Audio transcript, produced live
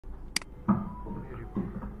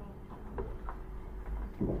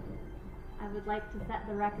would like to set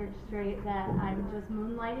the record straight that I'm just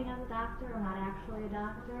moonlighting as a doctor. I'm not actually a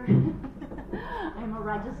doctor. I'm a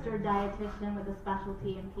registered dietitian with a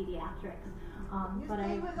specialty in pediatrics. But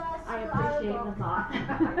I appreciate the thought.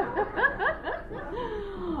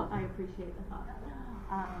 I appreciate the thought.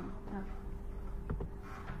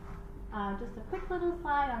 Just a quick little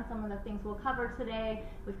slide on some of the things we'll cover today.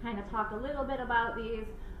 We've kind of talked a little bit about these,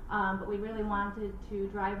 but we really wanted to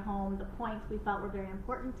drive home the points we felt were very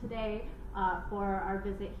important today for our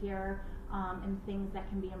visit here, and things that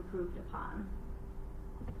can be improved upon.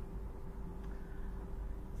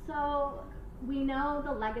 So we know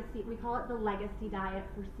the legacy, we call it the legacy diet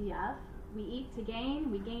for CF. We eat to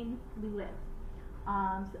gain, we live.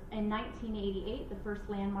 In 1988, the first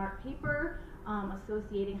landmark paper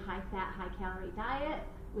associating high-fat, high-calorie diet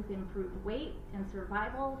with improved weight and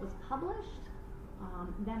survival was published.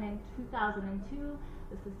 Then in 2002,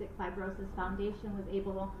 the Cystic Fibrosis Foundation was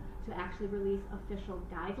able to actually release official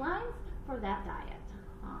guidelines for that diet.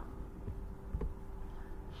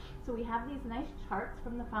 So we have these nice charts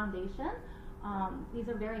from the foundation. These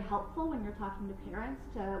are very helpful when you're talking to parents,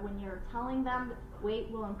 when you're telling them that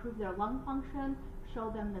weight will improve their lung function,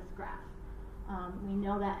 show them this graph. We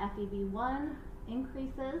know that FEV1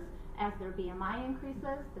 increases as their BMI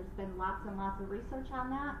increases. There's been lots and lots of research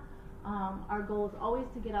on that. Our goal is always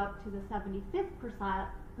to get up to the 75th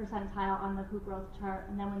percentile on the WHO growth chart,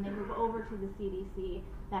 and then when they move over to the CDC,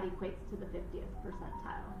 that equates to the 50th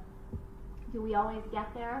percentile. Do we always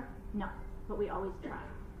get there? No, but we always try.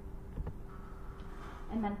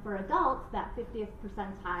 And then for adults, that 50th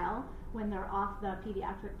percentile, when they're off the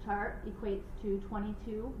pediatric chart, equates to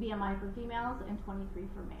 22 BMI for females and 23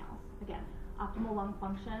 for males. Again, optimal lung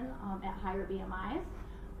function at higher BMIs.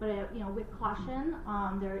 But with caution,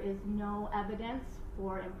 there is no evidence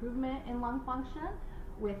for improvement in lung function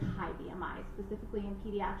with high BMI, specifically in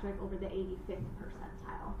pediatric over the 85th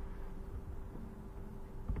percentile.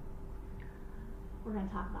 We're going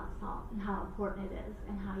to talk about salt and how important it is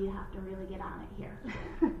and how you have to really get on it here.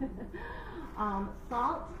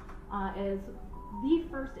 Salt is the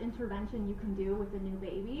first intervention you can do with a new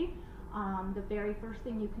baby. The very first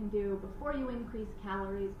thing you can do before you increase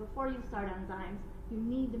calories, before you start enzymes, you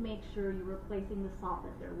need to make sure you're replacing the salt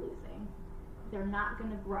that they're losing. They're not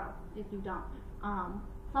going to grow if you don't.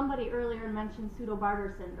 Somebody earlier mentioned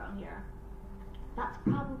pseudo-Bartter syndrome here. That's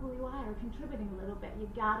probably why, or contributing a little bit.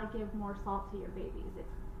 You've got to give more salt to your babies.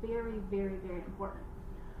 It's very, very, very important.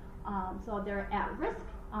 So they're at risk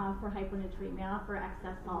for hyponatremia, for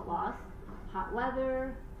excess salt loss, hot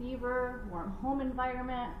weather, fever, warm home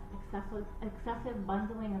environment, excessive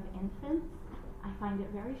bundling of infants. I find it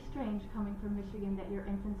very strange coming from Michigan that your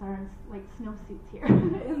infants are in like snowsuits here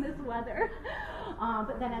in this weather.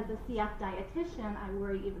 But then as a CF dietitian, I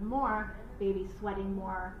worry even more, babies sweating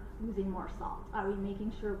more, losing more salt. Are we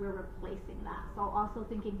making sure we're replacing that? So also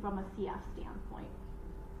thinking from a CF standpoint.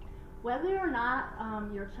 Whether or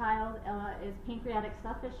not your child is pancreatic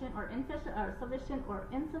sufficient or sufficient or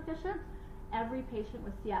insufficient, every patient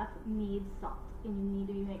with CF needs salt, and you need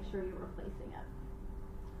to make sure you're replacing it.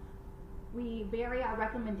 We vary our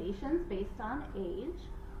recommendations based on age,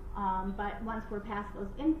 but once we're past those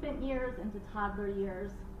infant years into toddler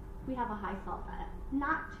years, we have a high salt diet.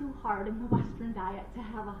 Not too hard in the Western diet to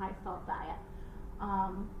have a high salt diet.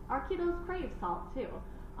 Our kiddos crave salt too.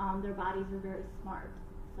 Their bodies are very smart.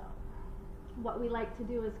 So what we like to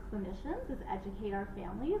do as clinicians is educate our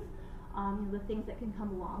families, the things that can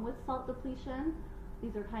come along with salt depletion.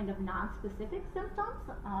 These are kind of non-specific symptoms,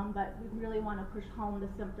 but we really want to push home the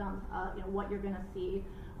symptoms, what you're going to see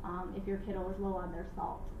if your kiddo is low on their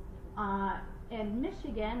salt. In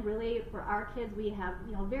Michigan, really for our kids, we have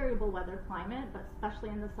variable weather climate, but especially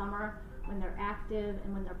in the summer when they're active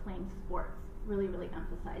and when they're playing sports, really, really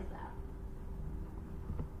emphasize that.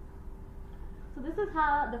 So this is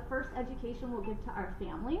how the first education we'll give to our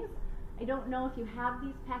families. I don't know if you have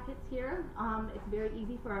these packets here. It's very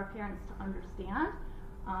easy for our parents to understand.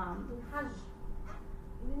 In Hajj,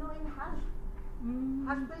 in Hajj,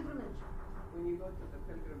 Hajj pilgrimage. When you go to the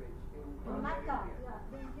pilgrimage in Mecca, yeah,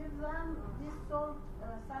 they give them these salt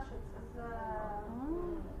sachets as a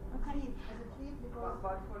treat because.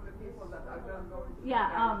 But for the people that are just going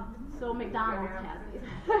to so McDonald's has these.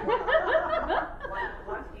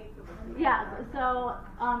 What into the Yeah, so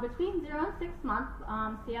between 0 and 6 months,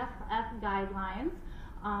 CFF guidelines,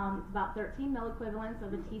 about 13 milliequivalents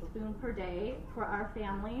of a teaspoon per day for our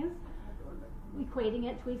families. Equating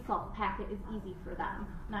it to a salt packet is easy for them.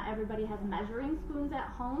 Not everybody has measuring spoons at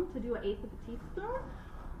home to do 1/8 of a teaspoon.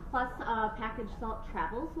 Plus, packaged salt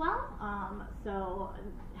travels well. So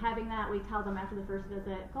having that, we tell them after the first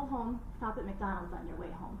visit, go home, stop at McDonald's on your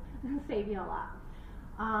way home. Save you a lot.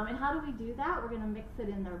 And how do we do that? We're going to mix it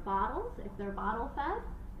in their bottles if they're bottle fed.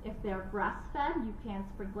 If they're breastfed, you can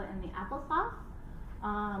sprinkle it in the applesauce.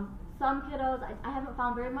 Some kiddos, I haven't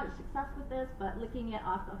found very much success with this, but licking it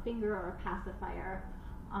off a finger or a pacifier.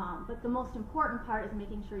 But the most important part is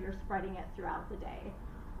making sure you're spreading it throughout the day.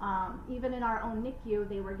 Even in our own NICU,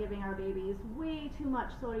 they were giving our babies way too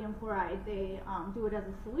much sodium chloride. They do it as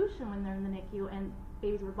a solution when they're in the NICU, and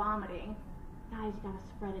babies were vomiting. Guys, you gotta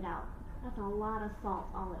spread it out. That's a lot of salt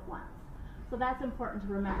all at once. So that's important to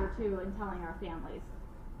remember too in telling our families.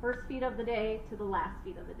 First feed of the day to the last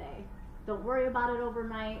feed of the day. Don't worry about it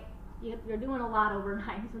overnight. You're doing a lot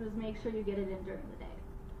overnight, so just make sure you get it in during the day.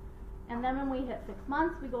 And then when we hit 6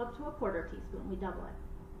 months, we go up to a 1/4 teaspoon. We double it.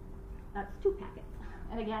 That's 2 packets.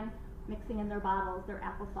 And again, mixing in their bottles, their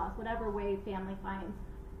applesauce, whatever way family finds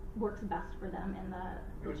works best for them and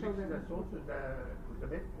the children. You mix the sauce with the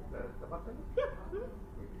milk, the butter? Yeah. Mm-hmm.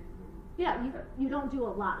 Yeah, you don't do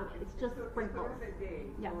a lot of it. It's just sprinkles. So during the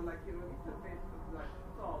day, Yeah. so like, you know, little bit of like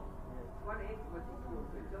salt, 1/8 what you do,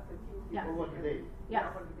 so just a teaspoon. Yeah. Over the day. Yes.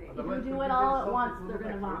 Over the day. If you Otherwise, do if it you all give at salt, once, it will they're not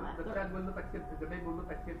going to accept- vomit. The child will not accept it, the baby will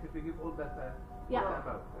not accept if you give all that Yeah. amount.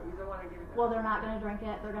 So you don't want to give it that. Well, they're not going to drink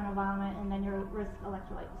it. They're going to vomit, and then you'll risk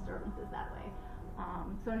electrolyte disturbances that way.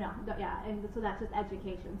 So no, yeah, and so that's just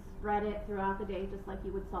education. Spread it throughout the day, just like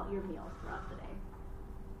you would salt your meals throughout the day.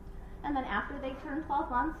 And then after they turn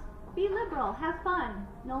 12 months, be liberal, have fun.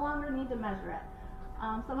 No longer need to measure it.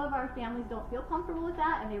 Some of our families don't feel comfortable with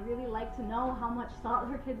that, and they really like to know how much salt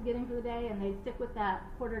their kid's getting for the day, and they stick with that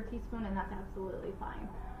 1/4 teaspoon, and that's absolutely fine.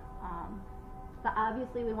 But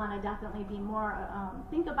obviously, we want to definitely be more,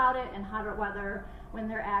 think about it in hotter weather when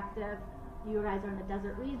they're active. You guys are in the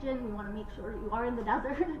desert region. We want to make sure you are in the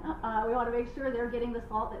desert. We want to make sure they're getting the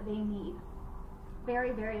salt that they need.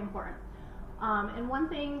 Very, very important. And one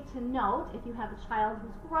thing to note, if you have a child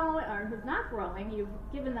who's growing or who's not growing,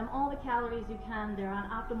 you've given them all the calories you can, they're on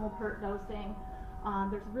optimal PERT dosing.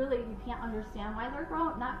 There's really, you can't understand why they're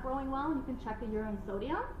not growing well. You can check a urine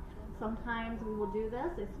sodium. Sometimes we will do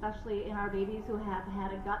this, especially in our babies who have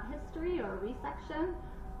had a gut history or a resection.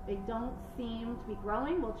 They don't seem to be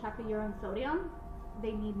growing. We'll check a urine sodium.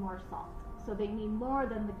 They need more salt. So they need more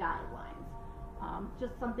than the guidelines.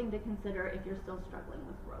 Just something to consider if you're still struggling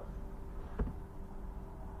with growth.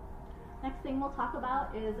 Next thing we'll talk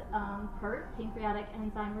about is PERT, pancreatic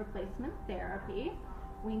enzyme replacement therapy.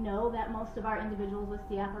 We know that most of our individuals with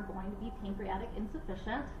CF are going to be pancreatic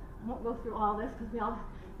insufficient. I won't go through all this because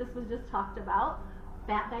this was just talked about.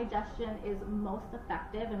 Fat digestion is most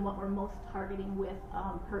effective and what we're most targeting with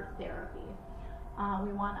PERT therapy.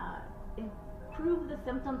 We want to improve the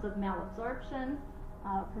symptoms of malabsorption,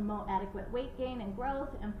 promote adequate weight gain and growth,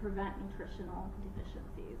 and prevent nutritional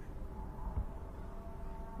deficiencies.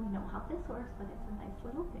 We know how this works, but it's a nice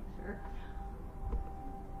little picture.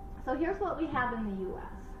 So here's what we have in the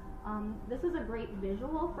U.S. This is a great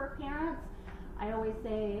visual for parents. I always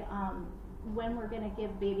say when we're going to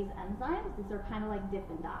give babies enzymes, these are kind of like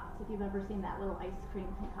Dippin' Dots, if you've ever seen that little ice cream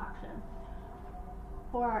concoction.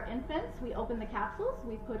 For our infants, we open the capsules.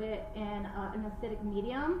 We put it in an acidic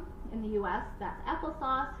medium. In the U.S., that's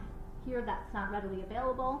applesauce. Here, that's not readily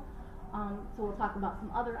available. So we'll talk about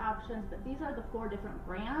some other options, but these are the 4 different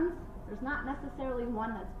brands. There's not necessarily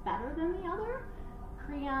one that's better than the other.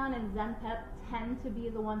 Creon and Zenpep tend to be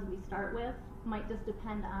the ones we start with. Might just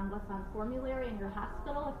depend on what's on formulary in your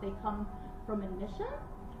hospital if they come from admission.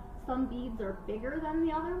 Some beads are bigger than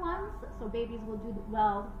the other ones, so babies will do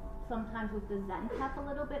well sometimes with the Zenpep a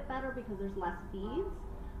little bit better because there's less beads.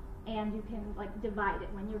 And you can like divide it.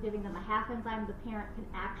 When you're giving them a half enzyme, the parent can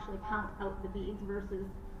actually count out the beads versus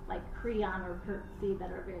like Creon or PERT-C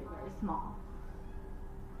that are very, very small.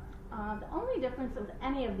 The only difference with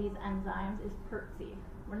any of these enzymes is PERT-C.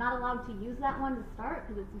 We're not allowed to use that one to start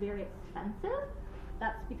because it's very expensive.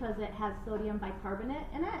 That's because it has sodium bicarbonate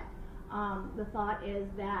in it. The thought is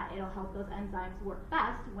that it'll help those enzymes work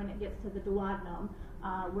best when it gets to the duodenum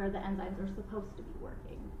where the enzymes are supposed to be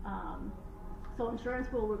working. So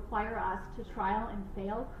insurance will require us to trial and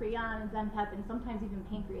fail Creon and Zenpep and sometimes even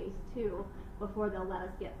Pancrease 2 before they'll let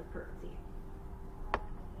us get the PERT-C.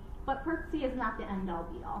 But PERT-C is not the end-all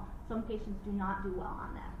be-all. Some patients do not do well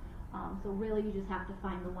on that. So really you just have to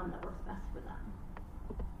find the one that works best for them.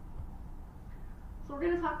 So we're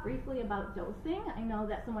going to talk briefly about dosing. I know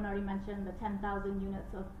that someone already mentioned the 10,000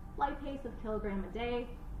 units of lipase of kilogram a day.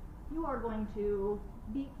 You are going to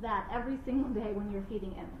beat that every single day when you're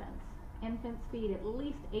feeding infants. Infants feed at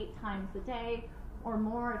least 8 times a day or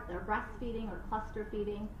more if they're breastfeeding or cluster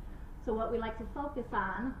feeding. So what we like to focus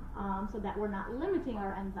on, so that we're not limiting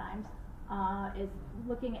our enzymes, is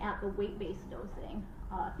looking at the weight-based dosing,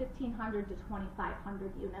 1,500 to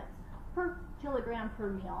 2,500 units per kilogram per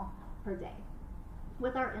meal per day.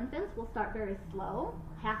 With our infants, we'll start very slow,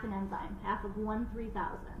 half an enzyme, half of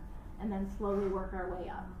 1/3,000, and then slowly work our way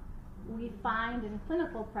up. We find in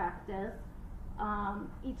clinical practice,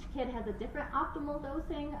 each kid has a different optimal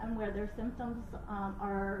dosing and where their symptoms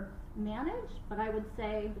are managed, but I would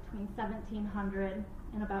say between 1,700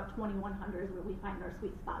 and about 2,100 is where we find our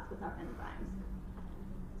sweet spots with our enzymes.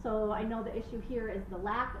 So I know the issue here is the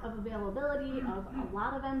lack of availability of a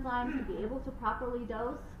lot of enzymes to be able to properly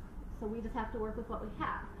dose, so we just have to work with what we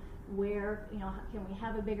have. Where, can we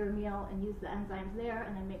have a bigger meal and use the enzymes there,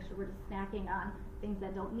 and then make sure we're just snacking on things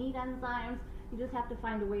that don't need enzymes. You just have to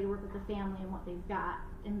find a way to work with the family and what they've got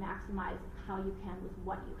and maximize how you can with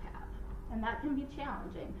what you have. And that can be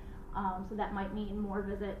challenging. So that might mean more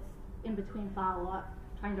visits in between follow-up,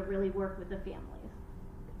 trying to really work with the families.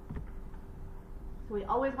 So we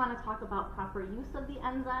always want to talk about proper use of the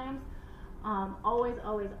enzymes. Always,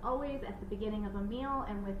 always, always at the beginning of a meal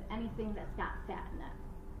and with anything that's got fat in it.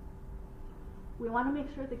 We want to make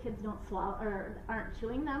sure the kids don't swallow or aren't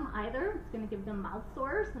chewing them either. It's going to give them mouth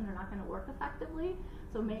sores and they're not going to work effectively.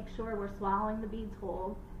 So make sure we're swallowing the beads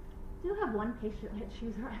whole. I do have one patient that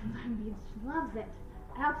chews her enzyme beads. She loves it.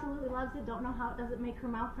 Absolutely loves it. Don't know how it doesn't make her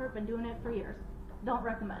mouth hurt. Been doing it for years. Don't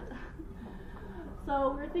recommend.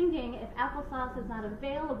 So we're thinking if applesauce is not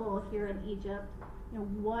available here in Egypt,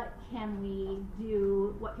 what can we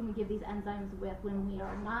do? What can we give these enzymes with when we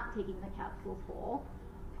are not taking the capsules whole?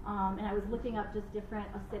 And I was looking up just different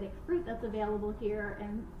acidic fruit that's available here,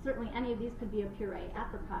 and certainly any of these could be a puree: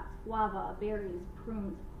 apricots, guava, berries,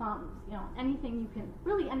 prunes, plums, anything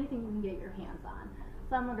anything you can get your hands on.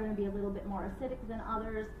 Some are going to be a little bit more acidic than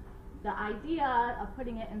others. The idea of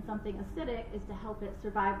putting it in something acidic is to help it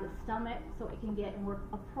survive the stomach so it can get and work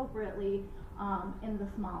appropriately in the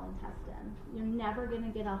small intestine. You're never going to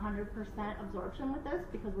get 100% absorption with this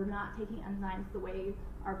because we're not taking enzymes the way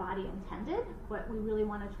our body intended, but we really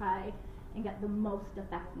want to try and get the most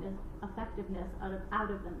effectiveness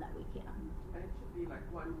out of them that we can. And it should be like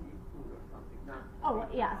 1 teaspoon or something, not. Oh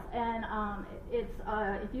yes, and it's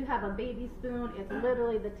if you have a baby spoon, it's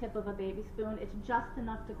literally the tip of a baby spoon. It's just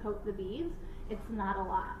enough to coat the beads. It's not a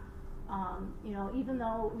lot. Even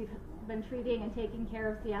though we've been treating and taking care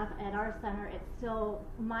of CF at our center, it still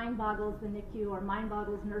mind boggles the NICU or mind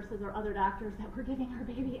boggles nurses or other doctors that we're giving our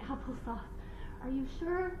baby applesauce. Are you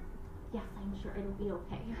sure? Yes, I'm sure it'll be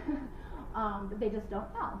okay. But they just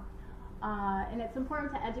don't know. And it's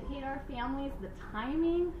important to educate our families. The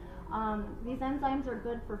timing, these enzymes are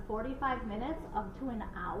good for 45 minutes up to an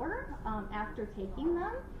hour after taking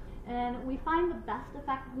them. And we find the best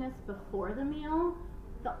effectiveness before the meal.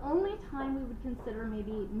 The only time we would consider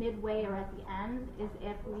maybe midway or at the end is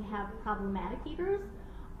if we have problematic eaters.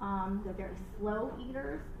 They're very slow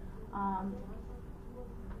eaters.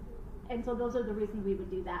 And so those are the reasons we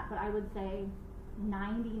would do that. But I would say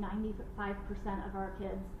 90-95% of our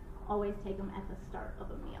kids always take them at the start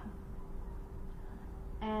of a meal.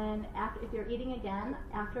 And if you're eating again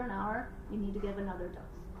after an hour, you need to give another dose.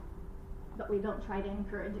 But we don't try to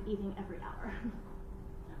encourage eating every hour.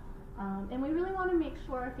 And we really want to make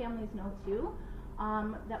sure our families know too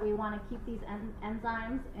that we want to keep these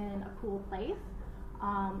enzymes in a cool place.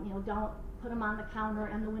 Don't put them on the counter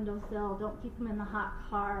and the windowsill. Don't keep them in the hot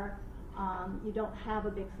car. You don't have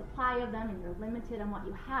a big supply of them and you're limited on what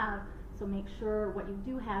you have. So make sure what you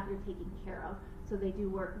do have you're taking care of so they do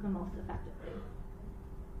work the most effectively.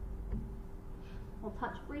 We'll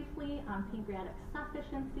touch briefly on pancreatic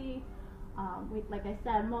sufficiency. Like I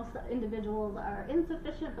said, most individuals are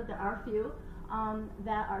insufficient, but there are few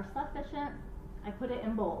that are sufficient. I put it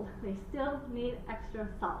in bold. They still need extra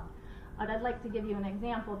salt. But I'd like to give you an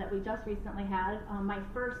example that we just recently had. My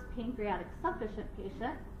first pancreatic sufficient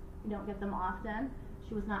patient, you don't get them often.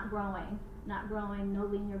 She was not growing, no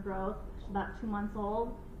linear growth. She's about 2 months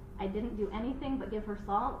old. I didn't do anything but give her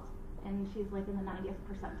salt, and she's like in the 90th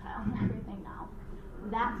percentile and everything now.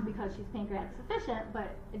 That's because she's pancreatic sufficient,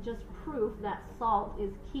 but it just proof that salt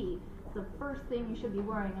is key. It's the first thing you should be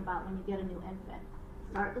worrying about when you get a new infant.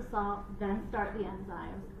 Start the salt, then start the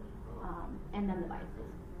enzymes, and then the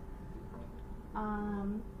vitamins.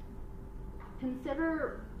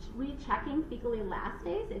 Consider rechecking fecal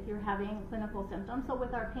elastase if you're having clinical symptoms. So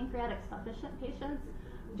with our pancreatic sufficient patients,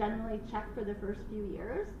 generally check for the first few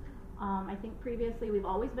years. I think previously we've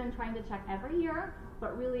always been trying to check every year,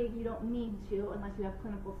 but really you don't need to unless you have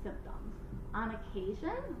clinical symptoms. On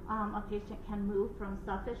occasion, a patient can move from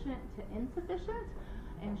sufficient to insufficient,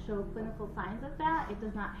 and show clinical signs of that. It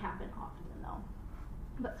does not happen often though,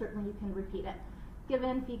 but certainly you can repeat it.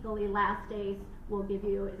 Given fecal elastase will give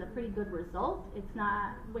you is a pretty good result. It's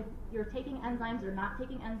not, with you're taking enzymes or not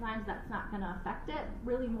taking enzymes, that's not going to affect it.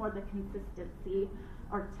 Really more the consistency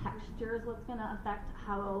or texture is what's going to affect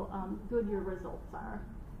how good your results are.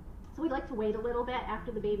 So we like to wait a little bit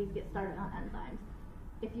after the babies get started on enzymes.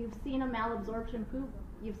 If you've seen a malabsorption poop,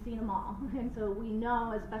 you've seen them all. And so we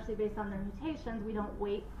know, especially based on their mutations, we don't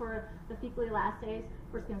wait for the fecal elastase.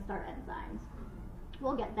 We're just going to start enzymes.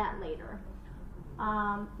 We'll get that later.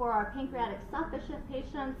 For our pancreatic sufficient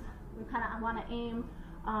patients, we kind of want to aim,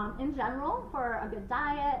 in general, for a good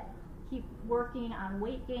diet, keep working on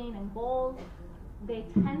weight gain and goals. They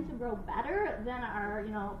tend to grow better than our,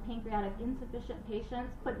 pancreatic insufficient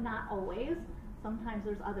patients, but not always. Sometimes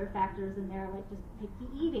there's other factors in there, like just picky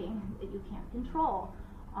eating that you can't control.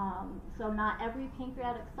 So not every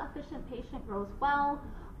pancreatic sufficient patient grows well,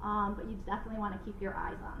 but you definitely want to keep your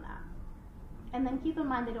eyes on that. And then keep in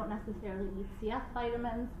mind they don't necessarily need CF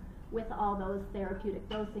vitamins with all those therapeutic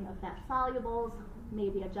dosing of fat solubles.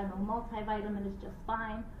 Maybe a general multivitamin is just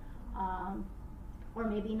fine, or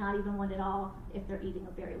maybe not even one at all if they're eating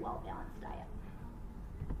a very well-balanced diet.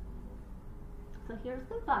 So here's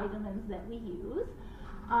the vitamins that we use.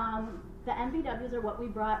 The MVWs are what we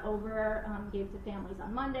brought over, gave to families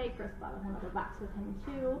on Monday. Chris brought another box with him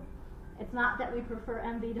too. It's not that we prefer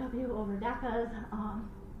MVW over DECAs.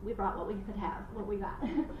 We brought what we could have, what we got.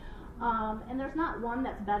 And there's not one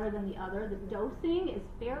that's better than the other. The dosing is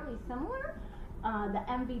fairly similar. The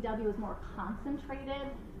MVW is more concentrated,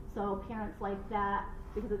 so parents like that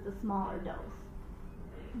because it's a smaller dose.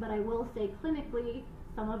 But I will say clinically,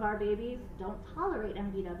 some of our babies don't tolerate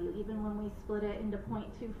MVW, even when we split it into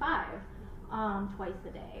 0.25 twice a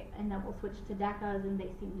day. And then we'll switch to DECAs, and they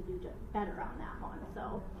seem to do better on that one.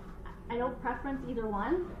 So I don't preference either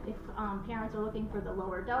one. If parents are looking for the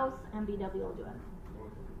lower dose, MVW will do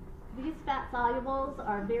it. These fat solubles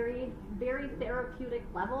are very, very therapeutic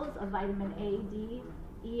levels of vitamin A, D,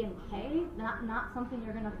 E, and K. Not something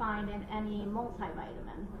you're going to find in any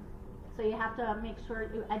multivitamin. So you have to make sure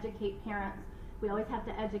you educate parents. We always have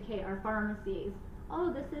to educate our pharmacies.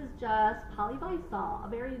 Oh, this is just polyvisol, a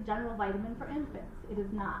very general vitamin for infants. It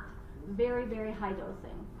is not. Very, very high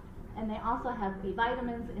dosing. And they also have B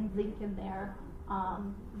vitamins and zinc in there,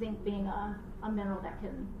 zinc being a mineral that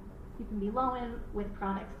you can be low in with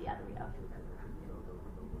chronic steatorrhea.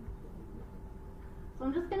 So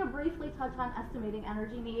I'm just going to briefly touch on estimating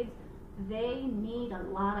energy needs. They need a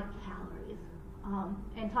lot of calories.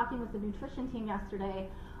 And talking with the nutrition team yesterday,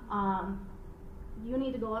 you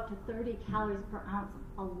need to go up to 30 calories per ounce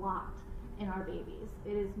a lot in our babies.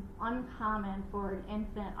 It is uncommon for an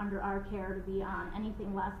infant under our care to be on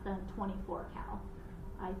anything less than 24 cal.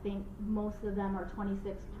 I think most of them are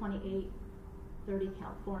 26, 28, 30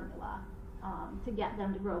 cal formula to get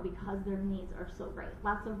them to grow because their needs are so great.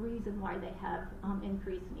 Lots of reasons why they have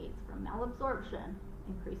increased needs, from malabsorption,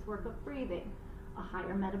 increased work of breathing, a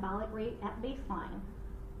higher metabolic rate at baseline,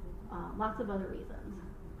 lots of other reasons.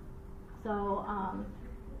 So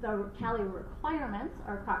the calorie requirements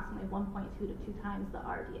are approximately 1.2 to 2 times the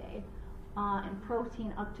RDA, and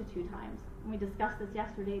protein up to 2 times. And we discussed this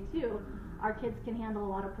yesterday too. Our kids can handle a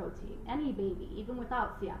lot of protein. Any baby, even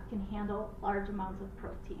without CF, can handle large amounts of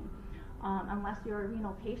protein. Unless you're a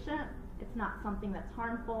renal patient, it's not something that's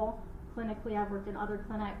harmful. Clinically, I've worked in other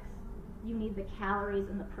clinics. You need the calories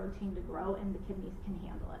and the protein to grow, and the kidneys can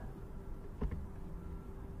handle it.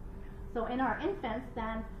 So in our infants,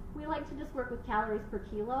 then, we like to just work with calories per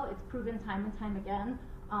kilo. It's proven time and time again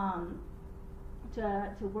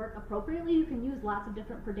to work appropriately. You can use lots of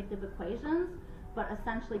different predictive equations, but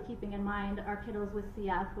essentially keeping in mind our kiddos with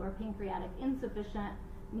CF who are pancreatic insufficient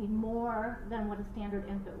need more than what a standard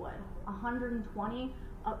infant would. 120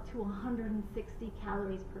 up to 160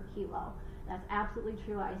 calories per kilo. That's absolutely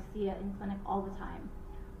true. I see it in clinic all the time.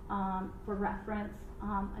 For reference,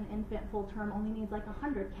 an infant full term only needs like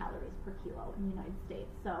 100 calories per kilo in the United States,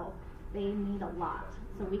 so they need a lot.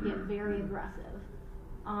 So we get very aggressive.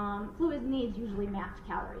 Fluid needs usually match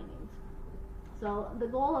calorie needs. So the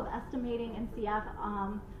goal of estimating in CF,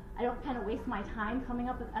 I don't kind of waste my time coming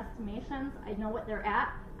up with estimations. I know what they're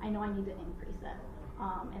at. I know I need to increase it.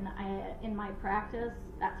 And in my practice,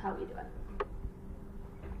 that's how we do it.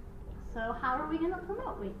 So how are we going to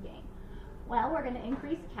promote weight gain? Well, we're going to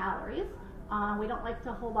increase calories. We don't like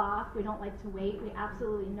to hold off. We don't like to wait. We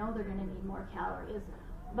absolutely know they're going to need more calories,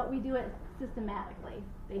 but we do it systematically.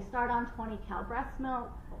 They start on 20 cal breast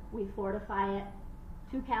milk. We fortify it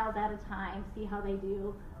 2 cals at a time, see how they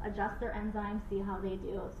do, adjust their enzymes, see how they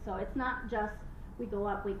do. So it's not just we go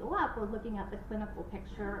up, we're looking at the clinical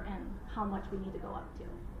picture and how much we need to go up to.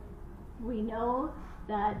 We know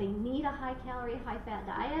that they need a high calorie, high fat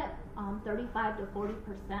diet, 35 to 40%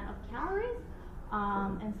 of calories,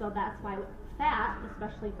 and so that's why fat,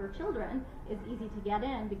 especially for children, is easy to get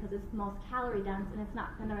in because it's most calorie dense and it's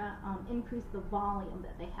not going to increase the volume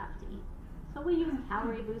that they have to eat. So we use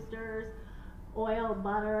calorie boosters, oil,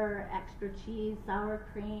 butter, extra cheese, sour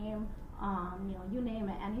cream, you name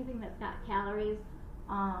it, anything that's got calories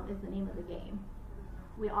is the name of the game.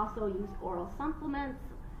 We also use oral supplements.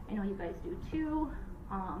 I know you guys do too.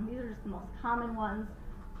 These are just the most common ones.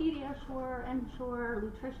 Pediasure, Ensure,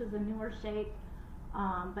 Nutrish is a newer shake,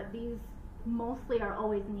 but these mostly are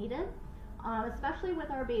always needed, especially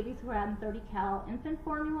with our babies who are on 30 cal infant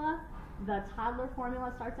formula. The toddler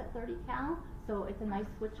formula starts at 30 cal, so it's a nice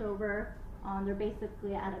switch over. They're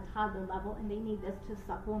basically at a toddler level, and they need this to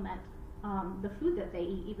supplement the food that they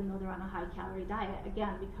eat, even though they're on a high calorie diet,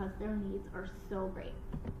 again, because their needs are so great.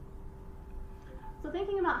 So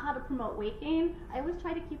thinking about how to promote weight gain, I always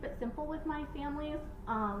try to keep it simple with my families.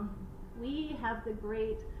 We have the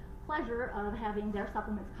great pleasure of having their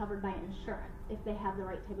supplements covered by insurance, if they have the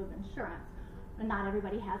right type of insurance. And not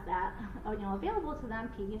everybody has that available to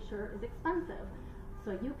them. Pediasure is expensive.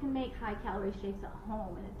 So you can make high calorie shakes at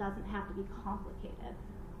home and it doesn't have to be complicated.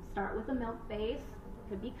 Start with a milk base,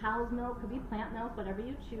 could be cow's milk, could be plant milk, whatever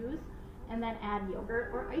you choose, and then add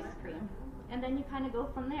yogurt or ice cream. And then you kind of go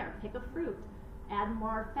from there. Pick a fruit, add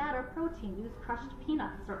more fat or protein, use crushed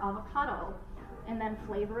peanuts or avocado, and then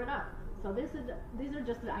flavor it up. So these are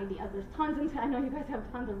just the ideas. There's tons, and I know you guys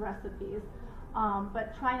have tons of recipes,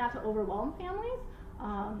 but try not to overwhelm families.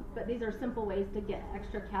 But these are simple ways to get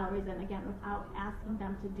extra calories in, again, without asking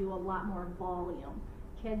them to do a lot more volume.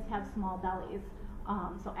 Kids have small bellies,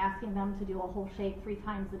 so asking them to do a whole shake 3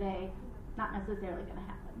 times a day, not necessarily going to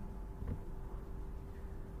happen.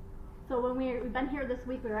 So when we've been here this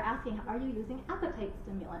week, we were asking, are you using appetite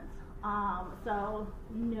stimulants? So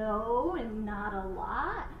no, and not a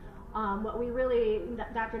lot. What we really,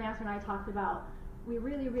 Dr. Nasser and I talked about, we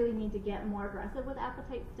really need to get more aggressive with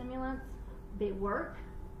appetite stimulants. They work.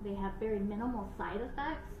 They have very minimal side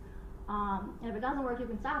effects. And if it doesn't work, you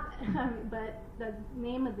can stop it. But the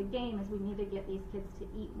name of the game is we need to get these kids to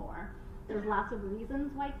eat more. There's lots of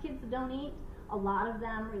reasons why kids don't eat. A lot of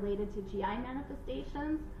them related to GI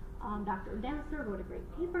manifestations. Dr. Nasser wrote a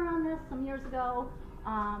great paper on this some years ago.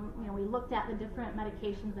 We looked at the different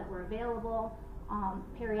medications that were available.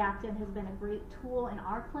 Periactin has been a great tool in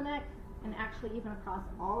our clinic, and actually even across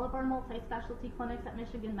all of our multi-specialty clinics at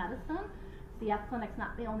Michigan Medicine. CF Clinic's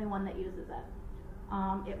not the only one that uses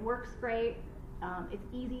it. It works great. It's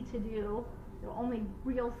easy to do. The only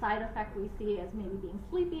real side effect we see is maybe being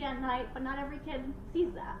sleepy at night, but not every kid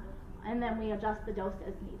sees that. And then we adjust the dose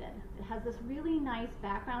as needed. It has this really nice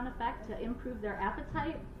background effect to improve their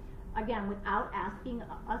appetite, again, without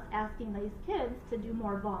us asking these kids to do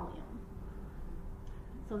more volume.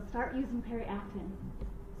 So start using Periactin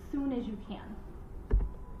as soon as you can.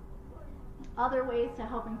 Other ways to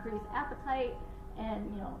help increase appetite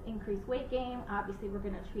and increase weight gain, obviously we're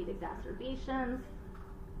going to treat exacerbations.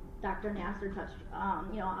 Dr. Nasser touched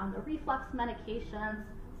on the reflux medications.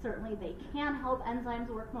 Certainly they can help enzymes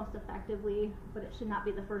work most effectively, but it should not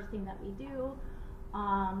be the first thing that we do.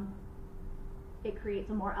 It creates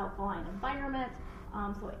a more alkaline environment,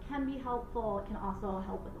 so it can be helpful. It can also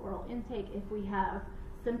help with oral intake if we have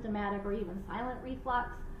symptomatic or even silent reflux,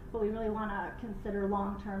 but we really want to consider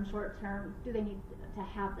long-term, short-term, do they need to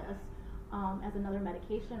have this as another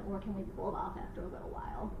medication, or can we pull it off after a little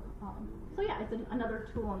while? So yeah, it's another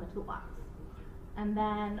tool in the toolbox. And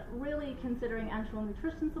then really considering enteral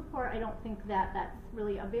nutrition support, I don't think that that's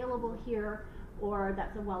really available here or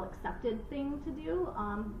that's a well-accepted thing to do,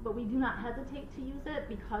 but we do not hesitate to use it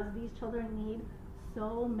because these children need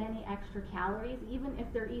so many extra calories. Even if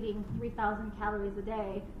they're eating 3,000 calories a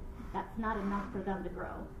day, that's not enough for them to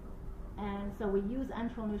grow. And so we use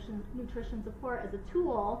enteral nutrition support as a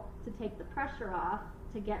tool to take the pressure off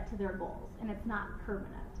to get to their goals, and it's not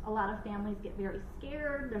permanent. A lot of families get very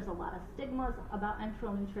scared. There's a lot of stigmas about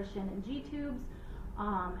enteral nutrition and G-tubes.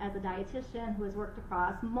 As a dietitian who has worked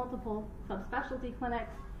across multiple subspecialty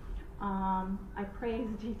clinics, I praise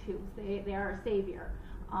G-tubes. They are a savior.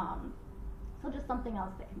 So just something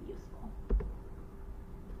else that can be useful.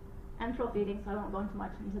 Enteral feeding, so I won't go into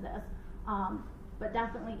much into this, but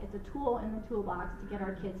definitely it's a tool in the toolbox to get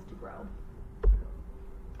our kids to grow.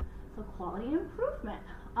 So quality improvement.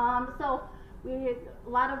 So a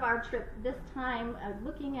lot of our trip this time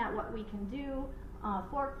looking at what we can do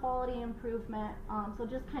for quality improvement. So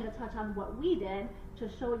just kind of touch on what we did to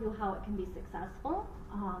show you how it can be successful.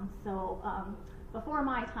 before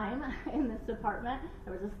my time in this department,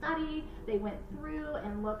 there was a study. They went through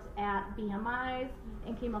and looked at BMIs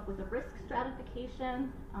and came up with a risk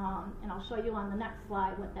stratification, and I'll show you on the next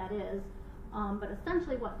slide what that is. But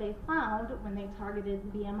essentially what they found when they targeted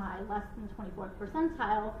BMI less than the 24th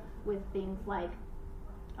percentile with things like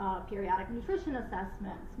periodic nutrition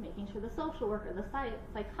assessments, making sure the social worker, the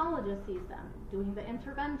psychologist sees them, doing the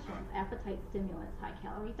interventions, appetite stimulants,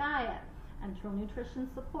 high-calorie diet, enteral nutrition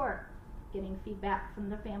support, getting feedback from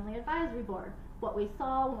the family advisory board. What we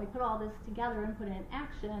saw when we put all this together and put it in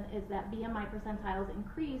action is that BMI percentiles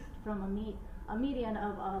increased from a median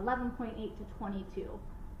of 11.8 to 22.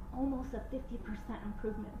 Almost a 50%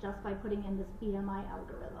 improvement just by putting in this BMI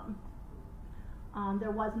algorithm.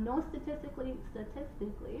 There was no statistically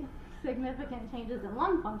significant changes in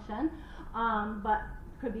lung function, but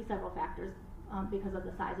could be several factors because of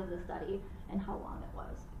the size of the study and how long it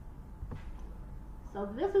was. So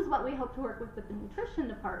this is what we hope to work with the nutrition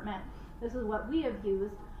department. This is what we have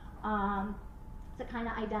used to kind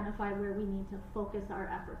of identify where we need to focus our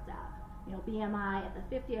efforts at. You know, BMI at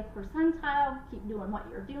the 50th percentile, keep doing what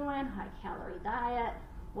you're doing, high calorie diet,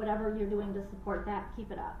 whatever you're doing to support that,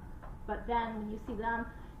 keep it up. But then when you see them,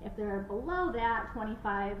 if they're below that,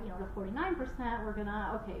 25, to 49%, we're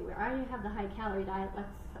gonna, okay, we already have the high calorie diet, let's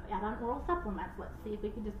add on oral supplements, let's see if we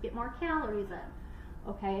can just get more calories in.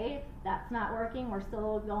 Okay, that's not working, we're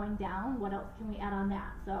still going down, what else can we add on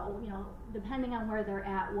that? So, depending on where they're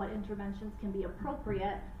at, what interventions can be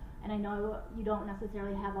appropriate. And I know you don't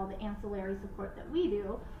necessarily have all the ancillary support that we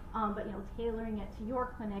do, but tailoring it to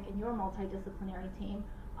your clinic and your multidisciplinary team.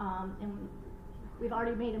 And we've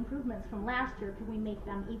already made improvements from last year. Can we make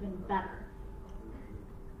them even better?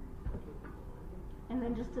 And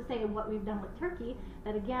then just to say what we've done with Turkey,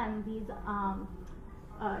 that again, these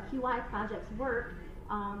QI projects work.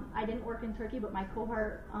 I didn't work in Turkey, but my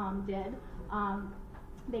cohort did.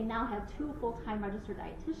 They now have 2 full-time registered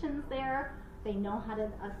dietitians there. They know how to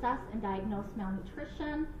assess and diagnose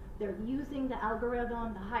malnutrition. They're using the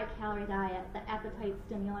algorithm, the high-calorie diet, the appetite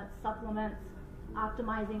stimulants, supplements,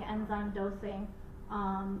 optimizing enzyme dosing.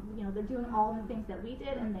 They're doing all the things that we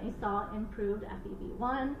did, and they saw improved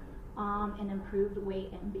FEV1 and improved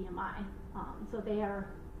weight and BMI. So they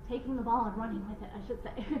are taking the ball and running with it, I should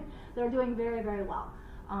say. They're doing very, very well.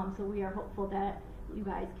 So we are hopeful that you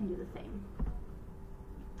guys can do the same.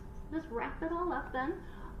 Let's wrap it all up then.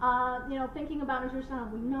 Thinking about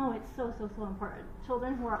nutrition, we know it's so important.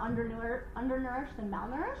 Children who are undernourished and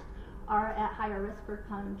malnourished are at higher risk for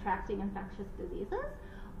contracting infectious diseases.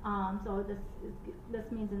 So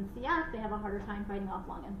this means in CF, they have a harder time fighting off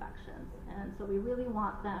lung infections. And so we really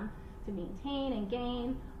want them to maintain and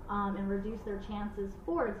gain and reduce their chances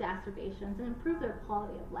for exacerbations and improve their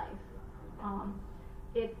quality of life.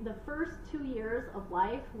 The first 2 years of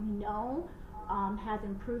life, we know, has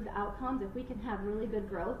improved outcomes. If we can have really good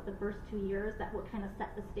growth the first 2 years, that will kind of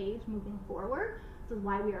set the stage moving forward. This is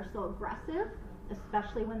why we are so aggressive,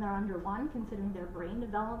 especially when they're under 1, considering their brain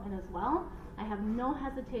development as well. I have no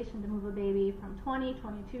hesitation to move a baby from 20,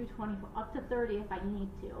 22, 24, up to 30 if I need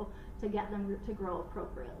to get them to grow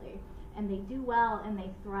appropriately. And they do well and they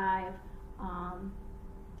thrive, and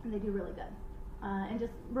they do really good. And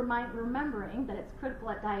just remembering that it's critical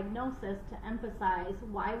at diagnosis to emphasize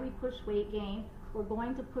why we push weight gain. We're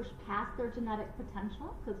going to push past their genetic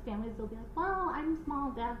potential, because families will be like, well, I'm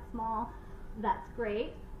small, dad's small, that's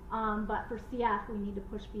great. But for CF, we need to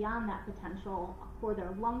push beyond that potential for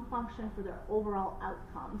their lung function, for their overall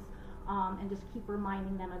outcomes, and just keep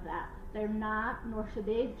reminding them of that. They're not, nor should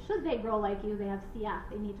they grow like you. They have CF.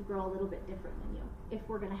 They need to grow a little bit different than you if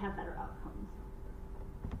we're going to have better outcomes.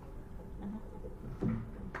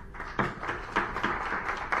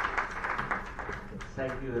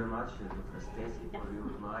 Thank you very much, Dr. Stacey, for your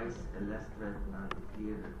nice, illustrative, and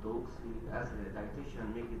clear talks. As a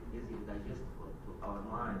dietitian, make it easy digestible to our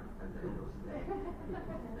mind at the end of the day.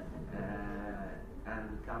 And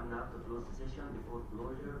we come now to close the session. Before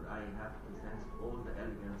closure, I have to thank all the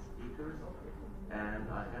elegant speakers, and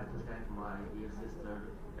I have to thank my dear sister,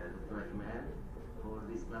 Dr. Iman, for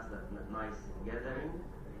this nice gathering.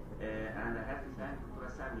 And I have to thank Dr.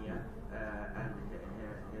 Samia and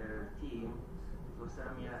her team. Dr.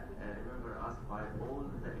 Samia, remember us by all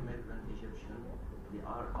the immigrant Egyptians. They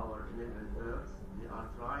are our immigrant birds. They are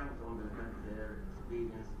trying to implement their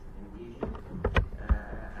experience in Egypt.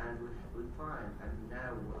 And we find, and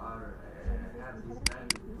now we are have this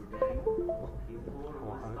value today. Before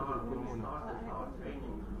we started our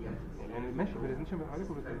training in the يعني ماشي برزنتيشن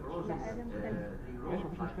عليكم fibrosis, they wrote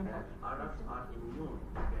like that Arabs are immune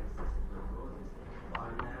against cystic fibrosis. We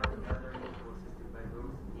are now gathering for cystic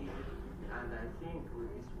fibrosis in Egypt, and I think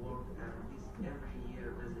with this work and this every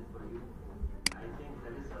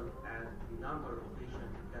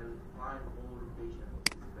find all patients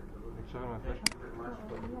with fibrosis. بتشتغل مع Thank فلاشه؟ you very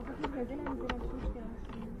much.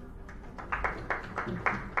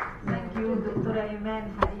 ثانك يو دكتورة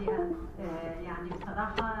إيمان. حقيقة يعني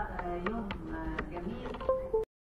بصراحة يوم جميل.